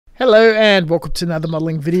Hello and welcome to another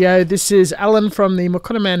modelling video. This is Alan from the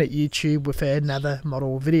Makona Man at YouTube with another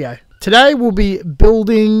model video. Today we'll be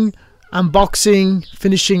building, unboxing,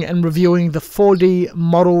 finishing and reviewing the 4D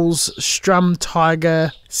Models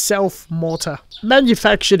SturmTiger Self Mortar.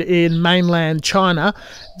 Manufactured in mainland China,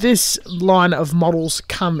 this line of models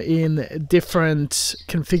come in different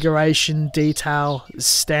configuration, detail,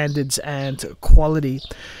 standards and quality.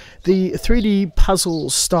 The 3D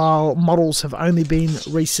puzzle style models have only been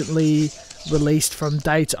recently released from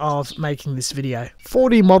date of making this video.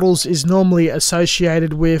 4D models is normally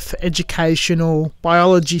associated with educational,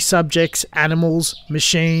 biology subjects, animals,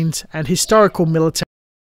 machines, and historical military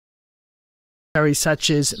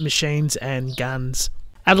such as machines and guns.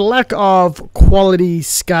 At a lack of quality,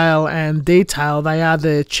 scale and detail, they are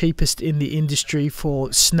the cheapest in the industry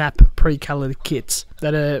for snap pre-colored kits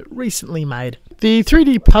that are recently made. The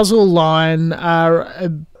 3D puzzle line are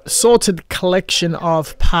a sorted collection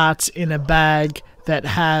of parts in a bag that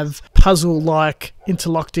have puzzle-like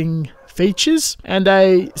interlocking features and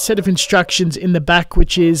a set of instructions in the back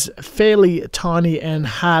which is fairly tiny and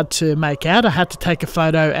hard to make out. I had to take a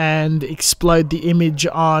photo and explode the image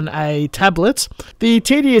on a tablet. The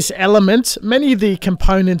tedious element, many of the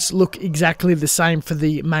components look exactly the same for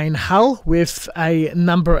the main hull with a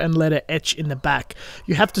number and letter etch in the back.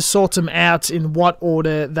 You have to sort them out in what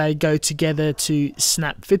order they go together to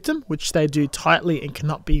snap fit them, which they do tightly and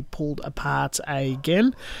cannot be pulled apart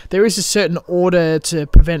again. There is a certain order to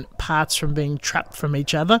prevent parts from being trapped from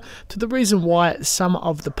each other, to the reason why some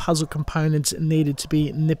of the puzzle components needed to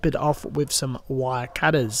be nipped off with some wire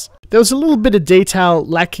cutters. There was a little bit of detail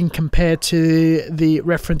lacking compared to the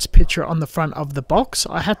reference picture on the front of the box.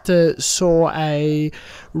 I had to saw a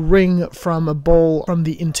ring from a ball from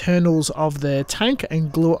the internals of the tank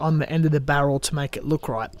and glue it on the end of the barrel to make it look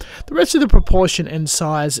right. The rest of the proportion and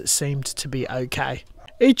size seemed to be okay.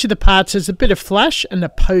 Each of the parts has a bit of flash and a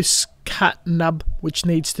post-cut nub which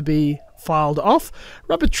needs to be filed off.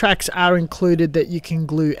 Rubber tracks are included that you can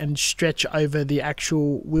glue and stretch over the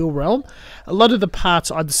actual wheel realm. A lot of the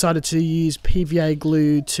parts I decided to use PVA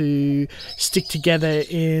glue to stick together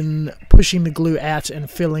in pushing the glue out and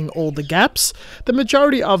filling all the gaps. The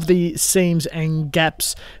majority of the seams and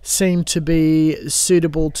gaps seem to be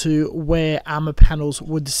suitable to where armor panels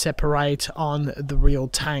would separate on the real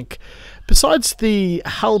tank. Besides the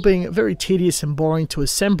hull being very tedious and boring to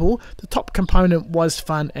assemble, the top component was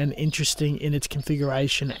fun and interesting in its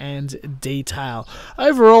configuration and detail.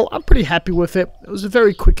 Overall, I'm pretty happy with it. It was a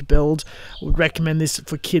very quick build. I would recommend this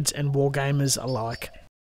for kids and wargamers alike.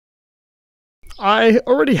 I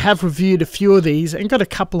already have reviewed a few of these and got a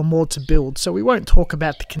couple more to build, so we won't talk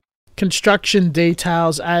about the construction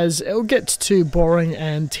details as it'll get too boring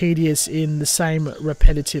and tedious in the same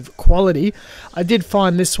repetitive quality. I did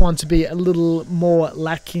find this one to be a little more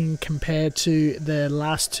lacking compared to the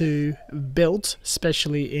last two built,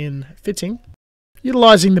 especially in fitting.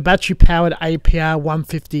 Utilizing the battery powered APR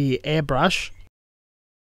 150 airbrush.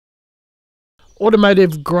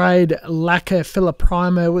 Automotive grade lacquer filler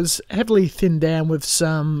primer was heavily thinned down with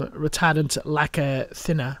some retardant lacquer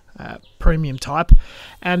thinner, premium type,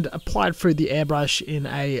 and applied through the airbrush in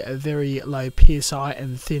a very low PSI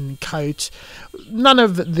and thin coat. None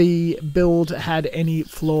of the build had any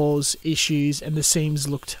flaws, issues, and the seams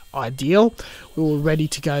looked ideal. We were ready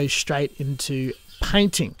to go straight into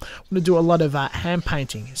painting. I'm going to do a lot of hand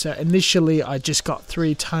painting. So initially I just got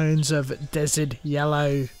 3 tones of desert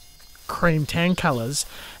yellow, cream tan colors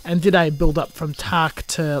and did a build up from dark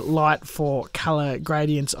to light for color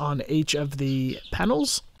gradients on each of the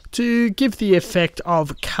panels to give the effect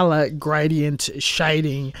of color gradient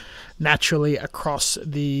shading naturally across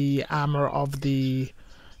the armor of the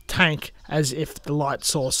tank, as if the light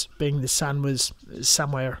source, being the sun, was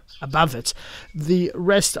somewhere above it. The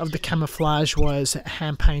rest of the camouflage was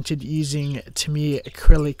hand painted using Tamiya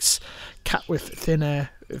acrylics cut with thinner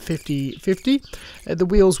 50/50. The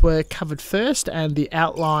wheels were covered first and the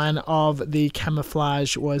outline of the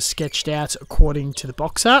camouflage was sketched out according to the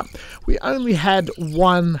box art. We only had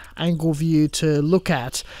one angle view to look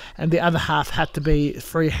at and the other half had to be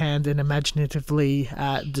freehand and imaginatively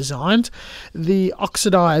designed. The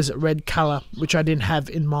oxidized red color, which I didn't have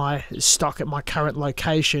in my stock at my current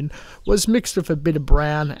location, was mixed with a bit of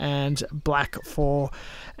brown and black for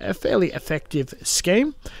a fairly effective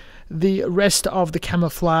scheme. The rest of the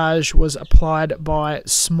camouflage was applied by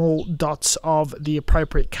small dots of the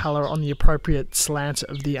appropriate color on the appropriate slant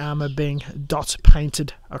of the armor being dot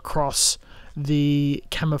painted across the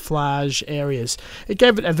camouflage areas. It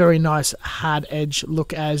gave it a very nice hard edge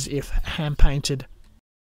look as if hand painted.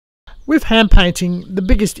 With hand painting, the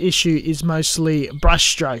biggest issue is mostly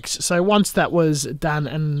brush strokes. So once that was done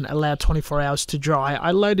and allowed 24 hours to dry,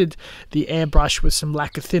 I loaded the airbrush with some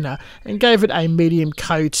lacquer thinner and gave it a medium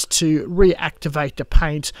coat to reactivate the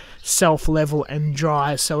paint, self-level and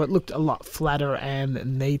dry, so it looked a lot flatter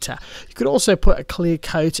and neater. You could also put a clear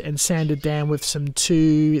coat and sand it down with some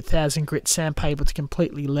 2000 grit sandpaper to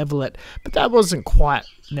completely level it, but that wasn't quite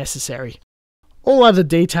necessary. All other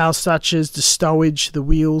details such as the stowage, the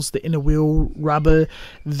wheels, the inner wheel rubber,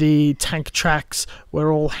 the tank tracks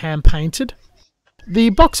were all hand painted. The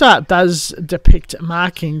box art does depict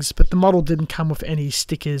markings, but the model didn't come with any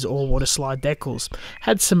stickers or water slide decals.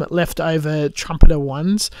 Had some leftover trumpeter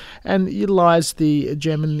ones and utilised the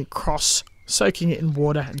German cross, soaking it in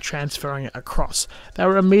water and transferring it across. They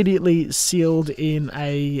were immediately sealed in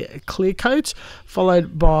a clear coat,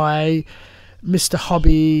 followed by Mr.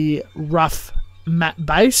 Hobby rough matte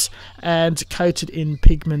base and coated in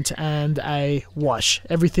pigment and a wash.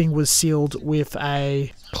 Everything was sealed with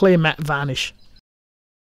a clear matte varnish.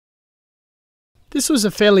 This was a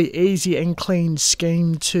fairly easy and clean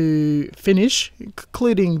scheme to finish,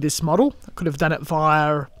 including this model. I could have done it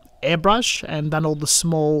via airbrush and done all the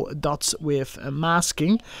small dots with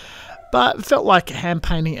masking, but it felt like hand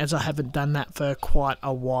painting as I haven't done that for quite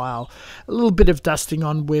a while. A little bit of dusting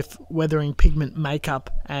on with weathering pigment makeup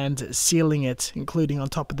and sealing it, including on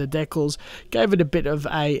top of the decals, gave it a bit of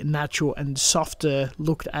a natural and softer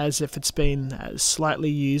look, as if it's been slightly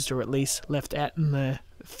used or at least left out in the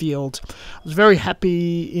field. I was very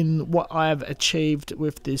happy in what I have achieved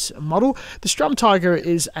with this model. The SturmTiger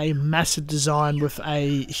is a massive design with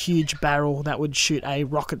a huge barrel that would shoot a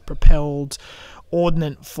rocket-propelled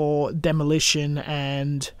ordnance for demolition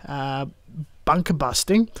and bunker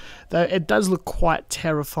busting, though it does look quite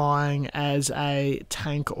terrifying as a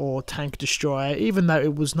tank or tank destroyer, even though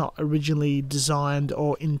it was not originally designed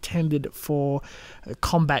or intended for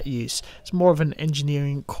combat use. It's more of an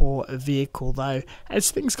engineering core vehicle, though.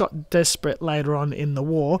 As things got desperate later on in the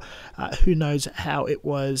war, who knows how it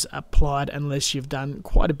was applied unless you've done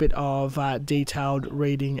quite a bit of detailed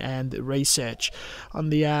reading and research.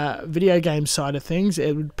 On the video game side of things,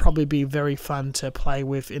 it would probably be very fun to play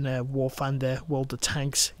with in a War Thunder World of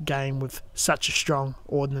Tanks game with such a strong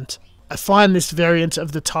ordnance. I find this variant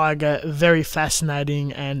of the Tiger very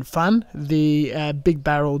fascinating and fun. The big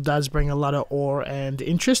barrel does bring a lot of awe and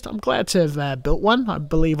interest. I'm glad to have built one. I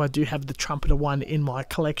believe I do have the trumpeter one in my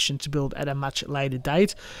collection to build at a much later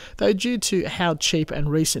date, though due to how cheap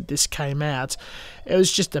and recent this came out, it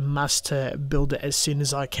was just a must to build it as soon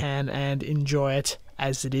as I can and enjoy it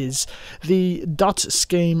as it is. The dot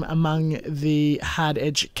scheme among the hard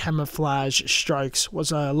edge camouflage strokes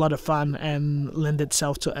was a lot of fun and lent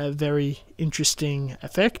itself to a very interesting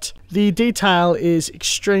effect. The detail is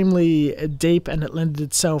extremely deep and it lended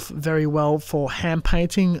itself very well for hand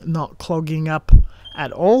painting, not clogging up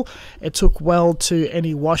at all. It took well to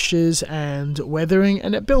any washes and weathering,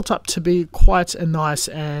 and it built up to be quite a nice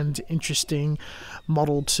and interesting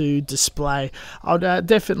model to display. I'd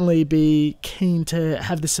definitely be keen to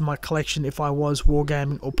have this in my collection if I was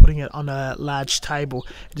wargaming or putting it on a large table.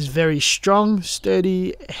 It is very strong,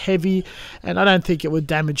 sturdy, heavy, and I don't think it would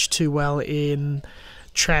damage too well in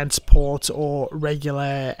transport or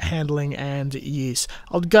regular handling and use.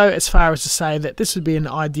 I'd go as far as to say that this would be an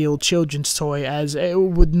ideal children's toy, as it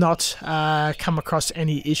would not come across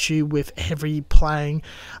any issue with heavy playing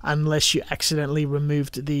unless you accidentally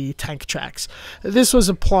removed the tank tracks. This was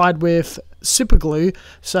applied with super glue,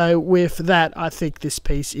 so with that I think this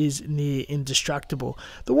piece is near indestructible.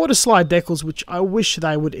 The water slide decals, which I wish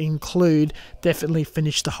they would include, definitely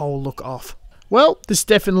finish the whole look off. Well, this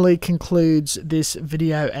definitely concludes this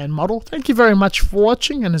video and model. Thank you very much for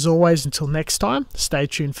watching, and as always, until next time, stay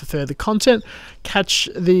tuned for further content. Catch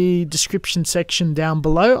the description section down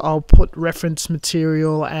below. I'll put reference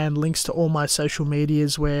material and links to all my social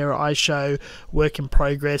medias where I show work in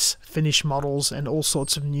progress, finished models, and all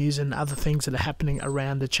sorts of news and other things that are happening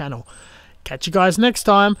around the channel. Catch you guys next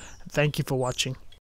time. Thank you for watching.